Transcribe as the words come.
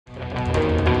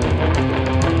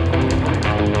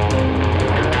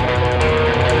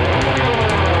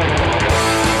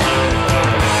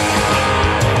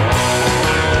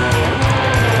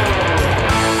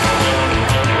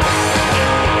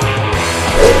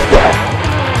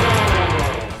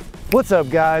What's up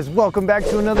guys? Welcome back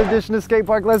to another edition of Skate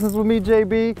Park Lessons with me,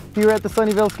 JB, here at the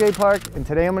Sunnyvale Skate Park. And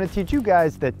today I'm going to teach you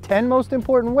guys the 10 most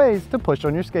important ways to push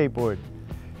on your skateboard.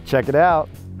 Check it out.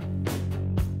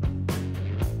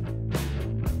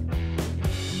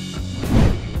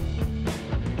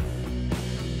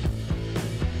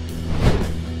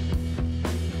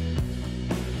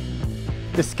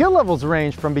 The skill levels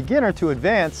range from beginner to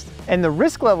advanced, and the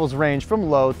risk levels range from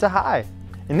low to high.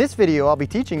 In this video, I'll be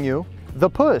teaching you the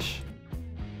push,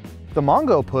 the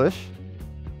Mongo push,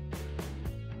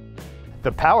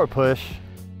 the power push,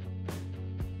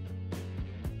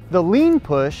 the lean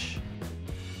push,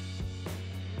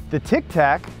 the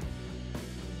tic-tac,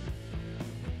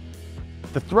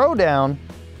 the throwdown,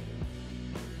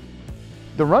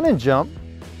 the run and jump,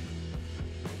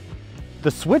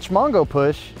 the switch Mongo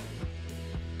push,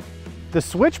 the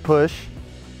switch push,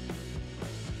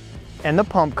 and the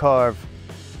pump carve.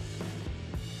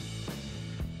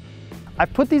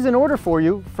 I've put these in order for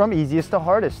you from easiest to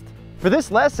hardest. For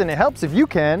this lesson, it helps if you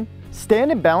can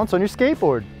stand and balance on your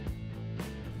skateboard,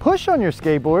 push on your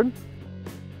skateboard,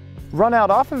 run out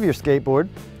off of your skateboard,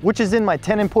 which is in my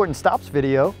 10 important stops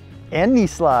video, and knee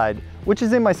slide, which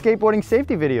is in my skateboarding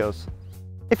safety videos.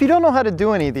 If you don't know how to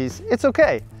do any of these, it's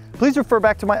okay. Please refer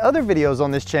back to my other videos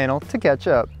on this channel to catch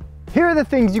up. Here are the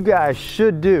things you guys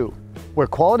should do. Wear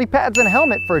quality pads and a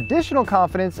helmet for additional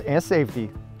confidence and safety.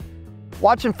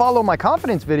 Watch and follow my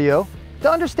confidence video to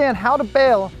understand how to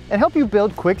bail and help you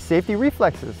build quick safety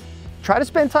reflexes. Try to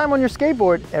spend time on your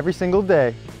skateboard every single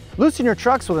day. Loosen your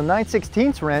trucks with a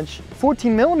 9/16 wrench,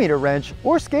 14mm wrench,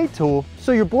 or skate tool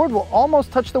so your board will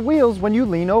almost touch the wheels when you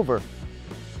lean over.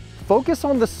 Focus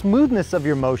on the smoothness of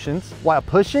your motions while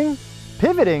pushing,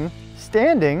 pivoting,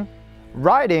 standing,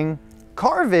 riding,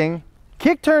 carving,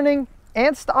 kick turning,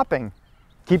 and stopping.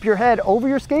 Keep your head over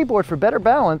your skateboard for better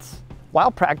balance while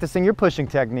practicing your pushing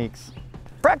techniques.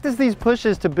 Practice these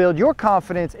pushes to build your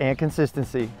confidence and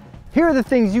consistency. Here are the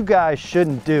things you guys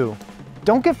shouldn't do.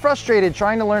 Don't get frustrated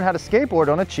trying to learn how to skateboard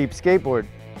on a cheap skateboard.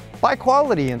 Buy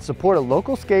quality and support a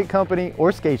local skate company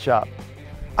or skate shop.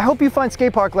 I hope you find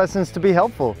skate park lessons to be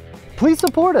helpful. Please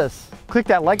support us. Click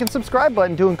that like and subscribe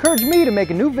button to encourage me to make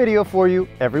a new video for you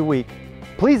every week.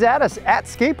 Please add us at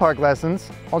Skate Park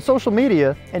Lessons on social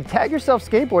media and tag yourself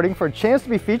skateboarding for a chance to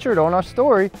be featured on our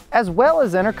story, as well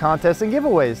as enter contests and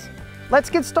giveaways. Let's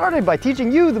get started by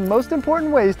teaching you the most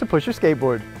important ways to push your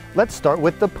skateboard. Let's start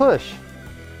with the push.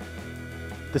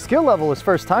 The skill level is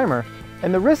first timer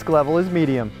and the risk level is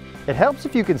medium. It helps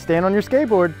if you can stand on your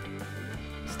skateboard,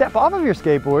 step off of your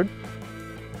skateboard,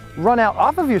 run out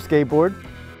off of your skateboard,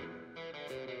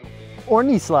 or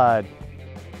knee slide.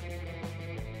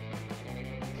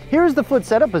 Here's the foot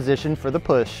setup position for the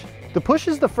push. The push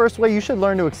is the first way you should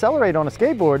learn to accelerate on a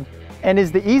skateboard and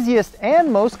is the easiest and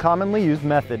most commonly used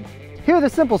method. Here are the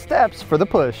simple steps for the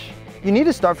push. You need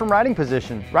to start from riding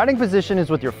position. Riding position is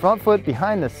with your front foot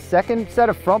behind the second set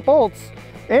of front bolts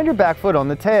and your back foot on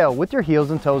the tail with your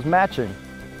heels and toes matching.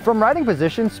 From riding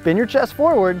position, spin your chest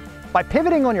forward by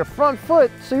pivoting on your front foot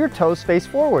so your toes face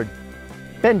forward.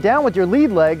 Bend down with your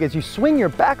lead leg as you swing your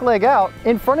back leg out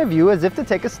in front of you as if to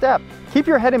take a step. Keep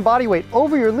your head and body weight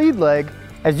over your lead leg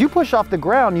as you push off the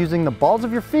ground using the balls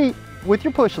of your feet with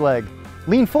your push leg.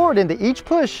 Lean forward into each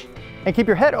push and keep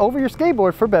your head over your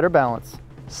skateboard for better balance.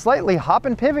 Slightly hop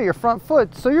and pivot your front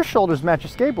foot so your shoulders match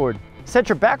your skateboard. Set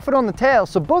your back foot on the tail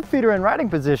so both feet are in riding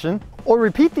position, or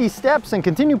repeat these steps and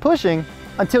continue pushing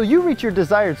until you reach your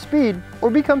desired speed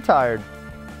or become tired.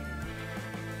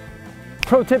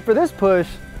 Pro tip for this push,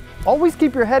 always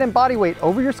keep your head and body weight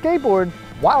over your skateboard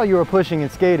while you are pushing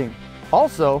and skating.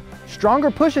 Also, stronger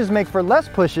pushes make for less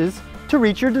pushes to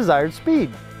reach your desired speed.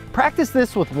 Practice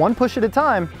this with one push at a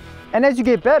time, and as you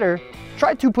get better,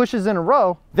 try 2 pushes in a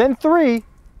row, then 3,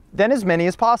 then as many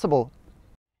as possible.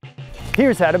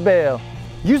 Here's how to bail.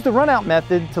 Use the run out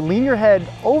method to lean your head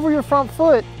over your front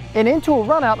foot and into a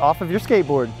run out off of your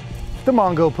skateboard. The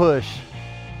Mongo push.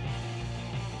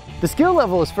 The skill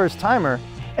level is first timer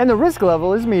and the risk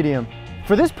level is medium.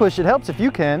 For this push, it helps if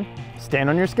you can stand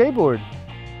on your skateboard,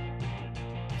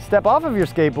 step off of your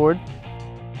skateboard,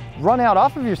 run out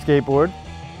off of your skateboard,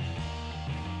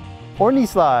 or knee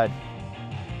slide.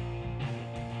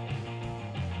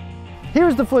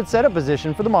 Here's the foot setup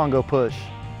position for the Mongo push.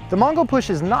 The Mongo push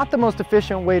is not the most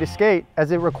efficient way to skate as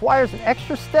it requires an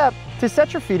extra step to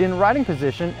set your feet in riding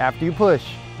position after you push.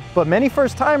 But many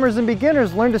first timers and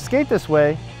beginners learn to skate this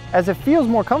way as it feels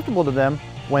more comfortable to them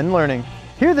when learning.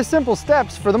 Here are the simple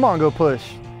steps for the Mongo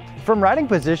push. From riding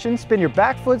position, spin your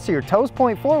back foot so your toes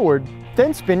point forward,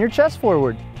 then spin your chest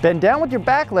forward. Bend down with your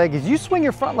back leg as you swing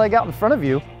your front leg out in front of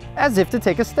you as if to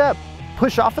take a step.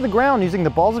 Push off of the ground using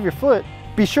the balls of your foot.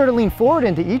 Be sure to lean forward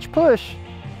into each push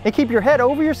and keep your head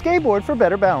over your skateboard for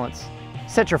better balance.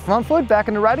 Set your front foot back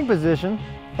into riding position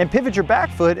and pivot your back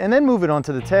foot and then move it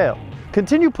onto the tail.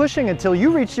 Continue pushing until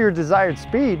you reach your desired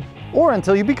speed or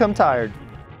until you become tired.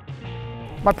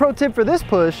 My pro tip for this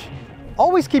push,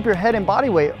 always keep your head and body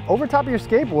weight over top of your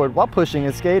skateboard while pushing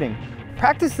and skating.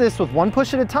 Practice this with one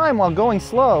push at a time while going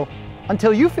slow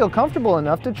until you feel comfortable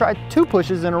enough to try 2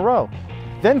 pushes in a row,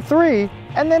 then 3,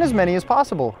 and then as many as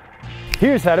possible.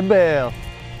 Here's how to bail.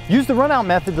 Use the run out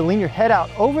method to lean your head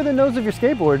out over the nose of your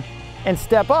skateboard and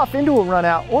step off into a run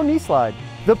out or knee slide.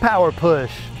 The power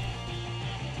push.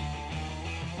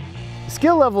 The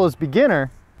skill level is beginner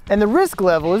and the risk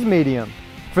level is medium.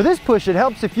 For this push, it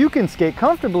helps if you can skate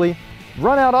comfortably,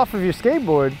 run out off of your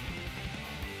skateboard,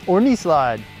 or knee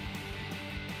slide.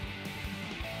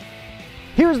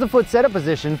 Here's the foot setup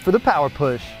position for the power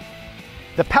push.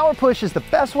 The power push is the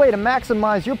best way to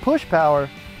maximize your push power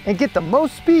and get the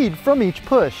most speed from each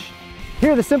push.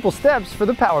 Here are the simple steps for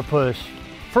the power push.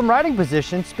 From riding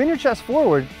position, spin your chest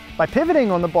forward by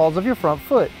pivoting on the balls of your front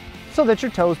foot so that your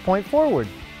toes point forward.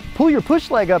 Pull your push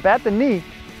leg up at the knee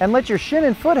and let your shin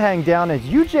and foot hang down as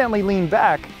you gently lean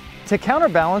back to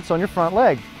counterbalance on your front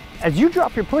leg. As you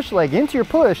drop your push leg into your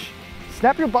push,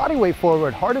 snap your body weight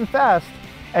forward hard and fast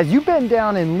as you bend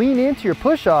down and lean into your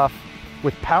push off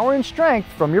with power and strength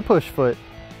from your push foot.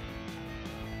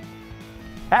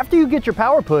 After you get your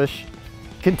power push,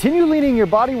 continue leaning your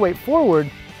body weight forward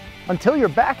until your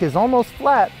back is almost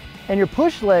flat and your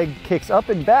push leg kicks up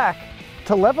and back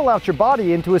to level out your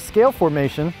body into a scale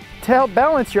formation to help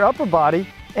balance your upper body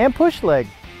and push leg.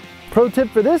 Pro tip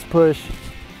for this push,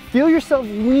 feel yourself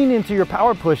lean into your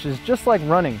power pushes just like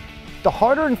running. The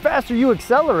harder and faster you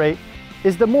accelerate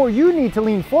is the more you need to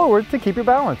lean forward to keep your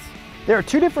balance. There are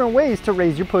 2 different ways to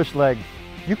raise your push leg.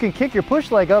 You can kick your push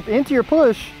leg up into your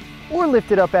push or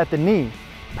lift it up at the knee.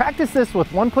 Practice this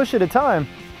with 1 push at a time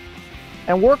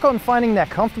and work on finding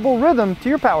that comfortable rhythm to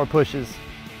your power pushes.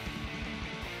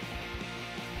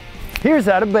 Here's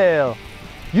how to bail.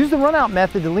 Use the run out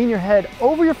method to lean your head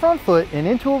over your front foot and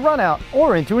into a run out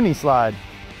or into a knee slide.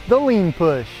 The lean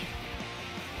push.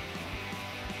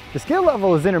 The skill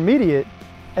level is intermediate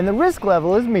and the risk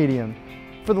level is medium.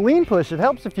 For the lean push, it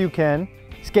helps if you can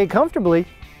skate comfortably,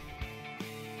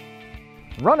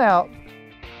 run out,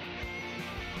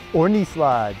 or knee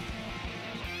slide.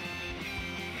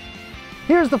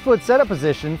 Here's the foot setup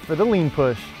position for the lean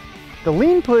push. The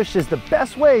lean push is the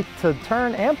best way to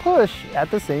turn and push at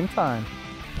the same time.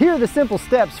 Here are the simple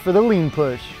steps for the lean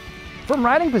push. From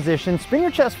riding position, spin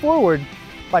your chest forward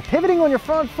by pivoting on your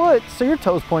front foot so your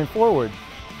toes point forward.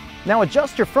 Now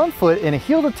adjust your front foot in a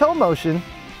heel to toe motion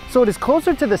so it is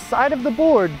closer to the side of the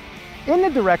board in the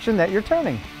direction that you're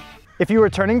turning. If you are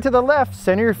turning to the left,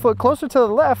 center your foot closer to the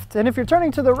left, and if you're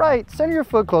turning to the right, center your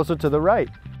foot closer to the right.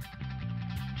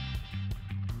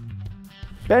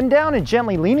 Bend down and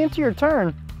gently lean into your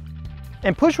turn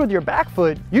and push with your back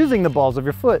foot using the balls of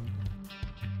your foot.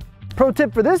 Pro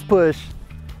tip for this push,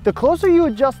 the closer you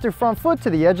adjust your front foot to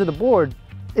the edge of the board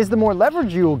is the more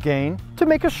leverage you will gain to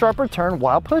make a sharper turn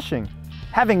while pushing.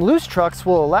 Having loose trucks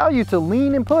will allow you to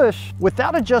lean and push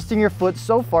without adjusting your foot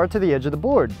so far to the edge of the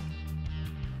board.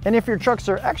 And if your trucks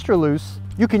are extra loose,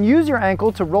 you can use your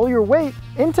ankle to roll your weight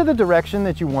into the direction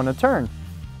that you want to turn.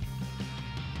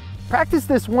 Practice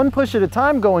this 1 push at a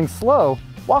time going slow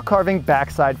while carving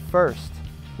backside first,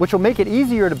 which will make it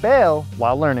easier to bail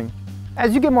while learning.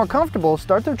 As you get more comfortable,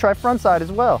 start to try frontside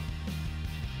as well.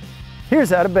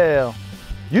 Here's how to bail.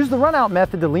 Use the run out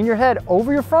method to lean your head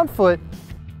over your front foot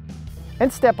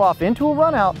and step off into a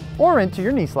run out or into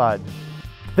your knee slide.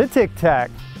 The tic tac.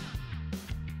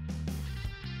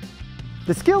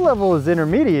 The skill level is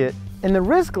intermediate and the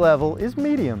risk level is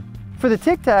medium. For the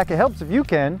tic tac, it helps if you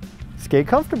can skate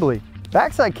comfortably.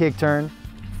 Backside kick turn,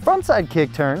 frontside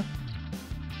kick turn,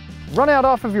 run out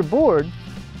off of your board,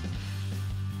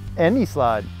 and knee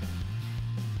slide.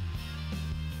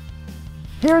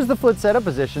 Here's the foot setup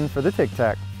position for the tic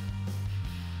tac.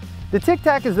 The tic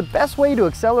tac is the best way to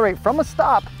accelerate from a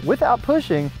stop without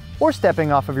pushing or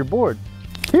stepping off of your board.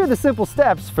 Here are the simple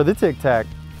steps for the tic tac.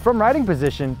 From riding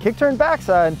position, kick turn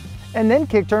backside, and then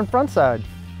kick turn frontside.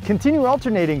 Continue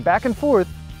alternating back and forth,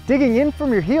 digging in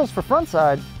from your heels for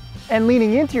frontside, and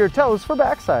leaning into your toes for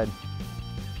backside.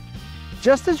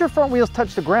 Just as your front wheels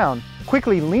touch the ground,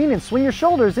 quickly lean and swing your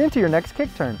shoulders into your next kick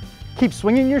turn. Keep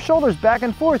swinging your shoulders back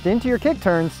and forth into your kick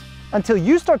turns until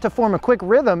you start to form a quick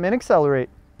rhythm and accelerate.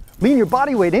 Lean your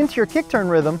body weight into your kick turn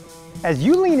rhythm as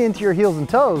you lean into your heels and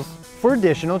toes for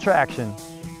additional traction.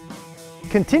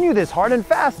 Continue this hard and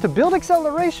fast to build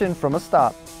acceleration from a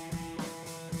stop.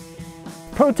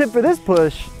 Pro tip for this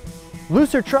push,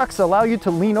 looser trucks allow you to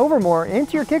lean over more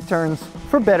into your kick turns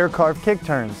for better carved kick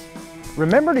turns.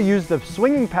 Remember to use the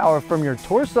swinging power from your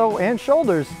torso and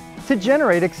shoulders to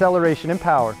generate acceleration and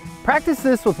power. Practice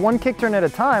this with one kick turn at a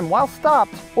time while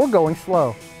stopped or going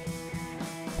slow.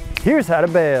 Here's how to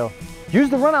bail. Use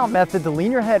the run out method to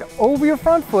lean your head over your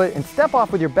front foot and step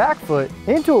off with your back foot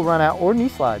into a run out or knee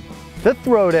slide. The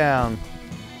throwdown.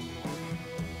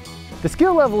 The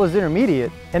skill level is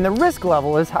intermediate and the risk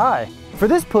level is high. For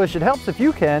this push, it helps if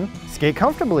you can skate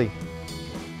comfortably.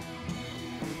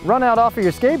 Run out off of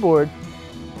your skateboard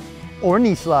or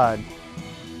knee slide.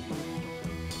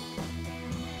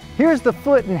 Here's the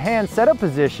foot and hand setup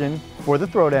position for the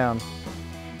throwdown.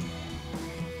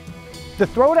 The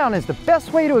throwdown is the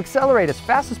best way to accelerate as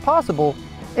fast as possible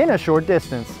in a short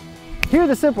distance. Here are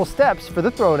the simple steps for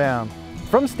the throwdown.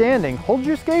 From standing, hold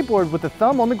your skateboard with the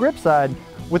thumb on the grip side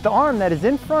with the arm that is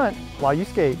in front while you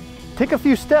skate. Take a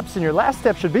few steps and your last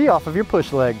step should be off of your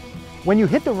push leg. When you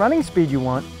hit the running speed you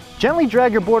want, gently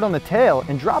drag your board on the tail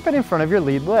and drop it in front of your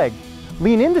lead leg.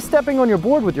 Lean into stepping on your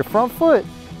board with your front foot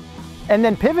and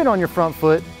then pivot on your front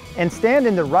foot and stand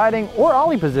in the riding or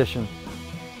ollie position.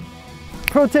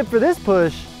 Pro tip for this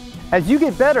push, as you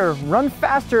get better, run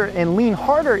faster and lean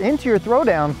harder into your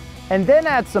throwdown and then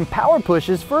add some power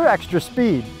pushes for extra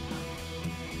speed.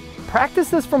 Practice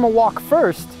this from a walk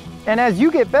first, and as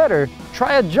you get better,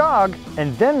 try a jog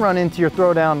and then run into your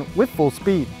throwdown with full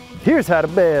speed. Here's how to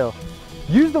bail.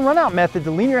 Use the run out method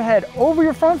to lean your head over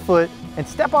your front foot and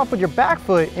step off with your back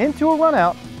foot into a run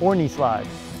out or knee slide.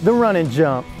 The run and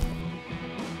jump.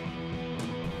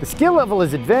 The skill level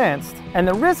is advanced and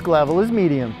the risk level is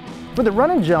medium. For the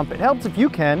run and jump, it helps if you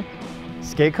can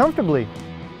skate comfortably.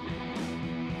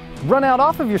 Run out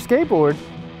off of your skateboard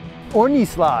or knee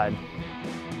slide.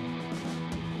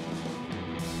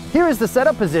 Here is the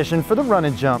setup position for the run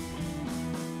and jump.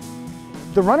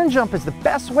 The run and jump is the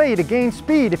best way to gain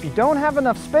speed if you don't have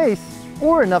enough space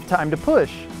or enough time to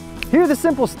push. Here are the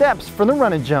simple steps for the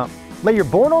run and jump. Lay your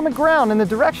board on the ground in the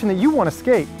direction that you want to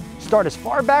skate. Start as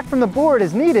far back from the board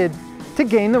as needed to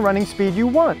gain the running speed you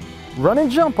want. Run and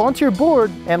jump onto your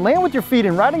board and land with your feet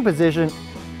in riding position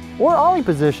or ollie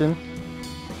position.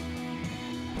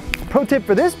 Pro tip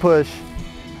for this push,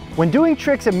 when doing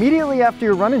tricks immediately after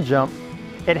your run and jump,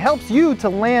 it helps you to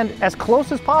land as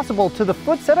close as possible to the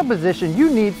foot setup position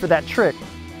you need for that trick.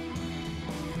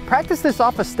 Practice this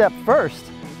off a step first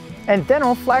and then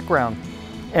on flat ground.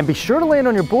 And be sure to land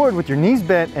on your board with your knees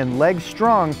bent and legs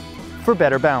strong for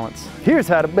better balance. Here's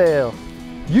how to bail.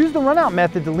 Use the run out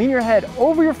method to lean your head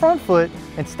over your front foot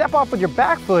and step off with your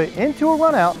back foot into a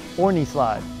run out or knee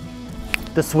slide.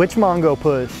 The switch Mongo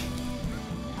push.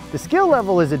 The skill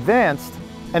level is advanced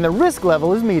and the risk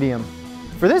level is medium.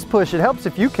 For this push, it helps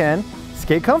if you can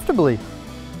skate comfortably.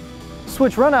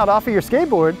 Switch run out off of your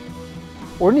skateboard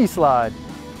or knee slide.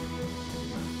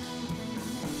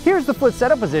 Here's the foot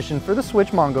setup position for the switch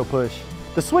Mongo push.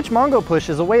 The switch Mongo push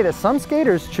is a way that some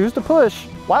skaters choose to push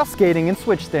while skating in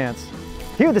switch stance.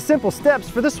 Here are the simple steps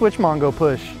for the switch Mongo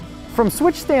push. From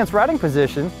switch stance riding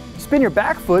position, spin your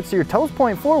back foot so your toes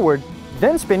point forward,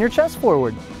 then spin your chest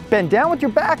forward. Bend down with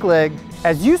your back leg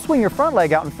as you swing your front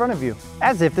leg out in front of you,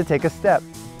 as if to take a step.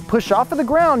 Push off of the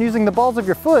ground using the balls of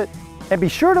your foot, and be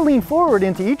sure to lean forward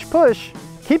into each push,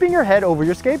 keeping your head over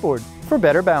your skateboard for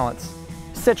better balance.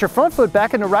 Set your front foot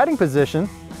back into riding position,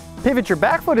 pivot your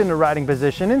back foot into riding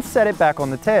position, and set it back on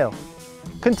the tail.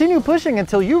 Continue pushing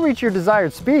until you reach your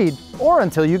desired speed or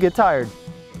until you get tired.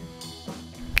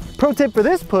 Pro tip for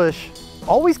this push,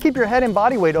 always keep your head and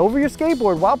body weight over your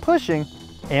skateboard while pushing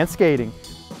and skating.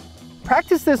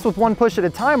 Practice this with one push at a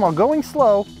time while going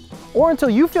slow or until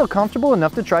you feel comfortable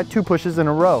enough to try 2 pushes in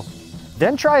a row.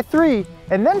 Then try 3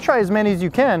 and then try as many as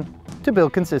you can to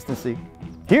build consistency.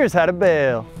 Here's how to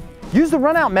bail. Use the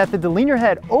run out method to lean your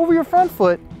head over your front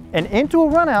foot and into a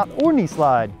run out or knee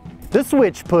slide. The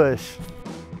switch push.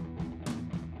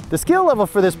 The skill level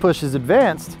for this push is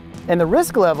advanced and the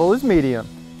risk level is medium.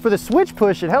 For the switch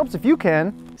push, it helps if you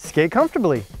can skate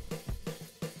comfortably.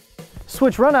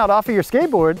 Switch run out off of your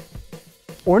skateboard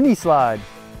or knee slide.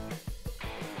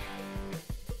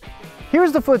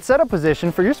 Here's the foot setup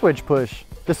position for your switch push.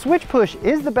 The switch push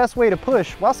is the best way to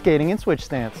push while skating in switch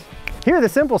stance. Here are the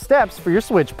simple steps for your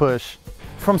switch push.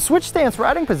 From switch stance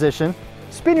riding position,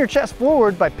 spin your chest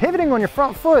forward by pivoting on your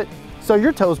front foot so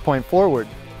your toes point forward.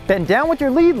 Bend down with your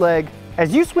lead leg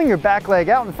as you swing your back leg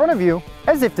out in front of you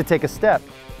as if to take a step.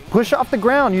 Push off the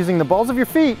ground using the balls of your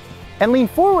feet and lean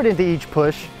forward into each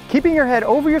push, keeping your head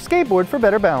over your skateboard for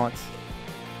better balance.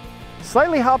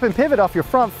 Slightly hop and pivot off your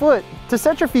front foot to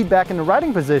set your feet back into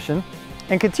riding position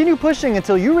and continue pushing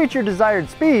until you reach your desired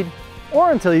speed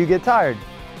or until you get tired.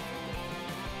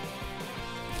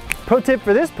 Pro tip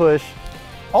for this push,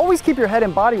 always keep your head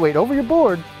and body weight over your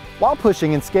board while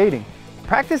pushing and skating.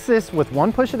 Practice this with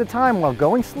one push at a time while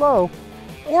going slow,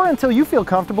 or until you feel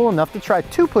comfortable enough to try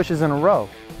 2 pushes in a row.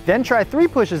 Then try 3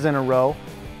 pushes in a row,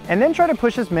 and then try to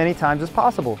push as many times as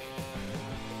possible.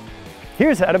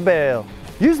 Here's how to bail.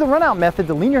 Use the run out method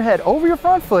to lean your head over your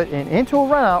front foot and into a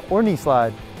run out or knee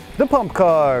slide. The pump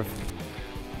carve.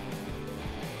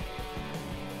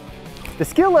 The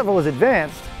skill level is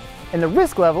advanced, and the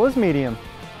risk level is medium.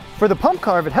 For the pump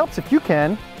carve, it helps if you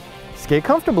can skate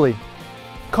comfortably,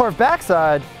 carve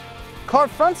backside,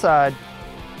 carve frontside,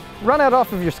 run out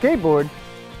off of your skateboard,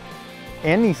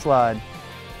 and knee slide.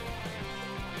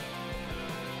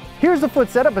 Here's the foot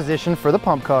setup position for the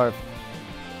pump carve.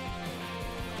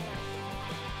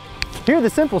 Here are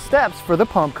the simple steps for the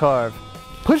pump carve.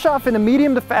 Push off in a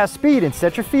medium to fast speed and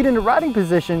set your feet into riding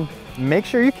position. Make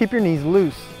sure you keep your knees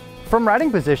loose. From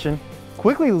riding position,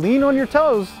 quickly lean on your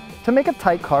toes to make a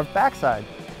tight carved backside.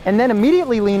 And then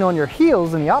immediately lean on your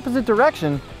heels in the opposite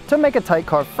direction to make a tight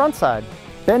carved frontside.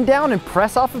 Bend down and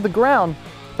press off of the ground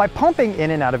by pumping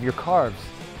in and out of your carves.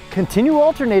 Continue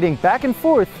alternating back and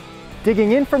forth,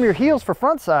 digging in from your heels for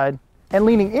frontside and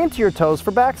leaning into your toes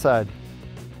for backside.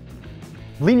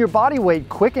 Lean your body weight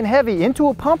quick and heavy into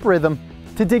a pump rhythm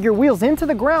to dig your wheels into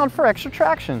the ground for extra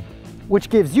traction, which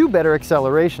gives you better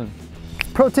acceleration.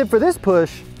 Pro tip for this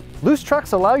push, loose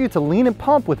trucks allow you to lean and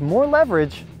pump with more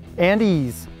leverage and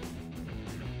ease.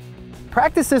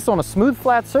 Practice this on a smooth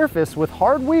flat surface with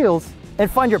hard wheels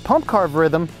and find your pump carve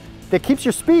rhythm that keeps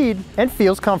your speed and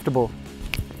feels comfortable.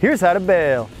 Here's how to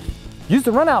bail. Use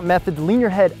the run out method to lean your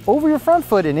head over your front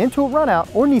foot and into a run out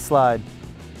or knee slide.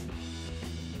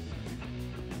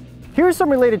 Here are some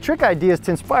related trick ideas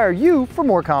to inspire you for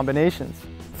more combinations.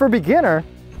 For beginner,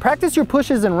 practice your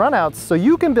pushes and runouts so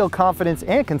you can build confidence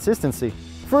and consistency.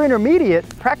 For intermediate,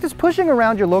 practice pushing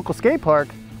around your local skate park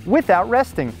without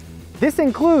resting. This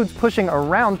includes pushing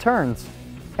around turns.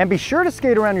 And be sure to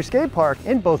skate around your skate park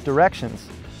in both directions.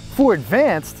 For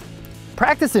advanced,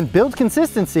 practice and build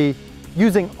consistency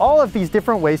using all of these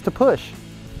different ways to push.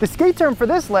 The skate term for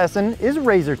this lesson is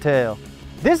razor tail.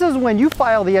 This is when you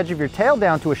file the edge of your tail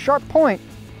down to a sharp point,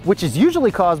 which is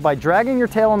usually caused by dragging your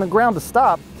tail on the ground to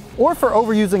stop or for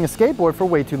overusing a skateboard for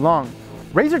way too long.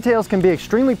 Razor tails can be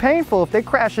extremely painful if they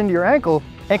crash into your ankle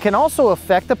and can also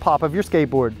affect the pop of your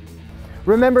skateboard.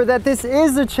 Remember that this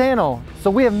is a channel, so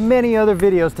we have many other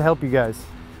videos to help you guys.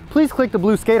 Please click the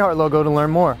blue Skate Heart logo to learn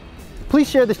more. Please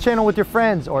share this channel with your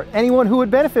friends or anyone who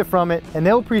would benefit from it, and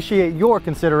they'll appreciate your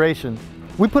consideration.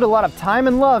 We put a lot of time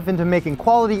and love into making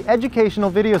quality educational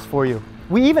videos for you.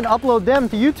 We even upload them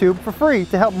to YouTube for free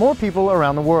to help more people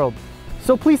around the world.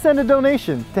 So please send a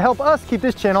donation to help us keep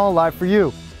this channel alive for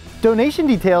you. Donation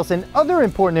details and other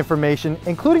important information,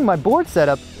 including my board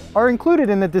setup, are included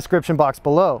in the description box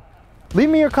below. Leave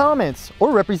me your comments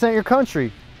or represent your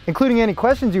country, including any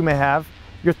questions you may have,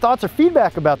 your thoughts or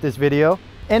feedback about this video,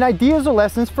 and ideas or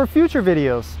lessons for future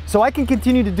videos, so I can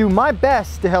continue to do my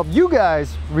best to help you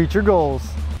guys reach your goals.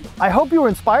 I hope you were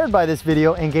inspired by this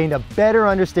video and gained a better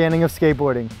understanding of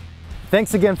skateboarding.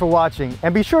 Thanks again for watching,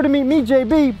 and be sure to meet me,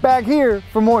 JB, back here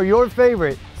for more of your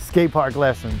favorite skate park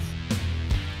lessons.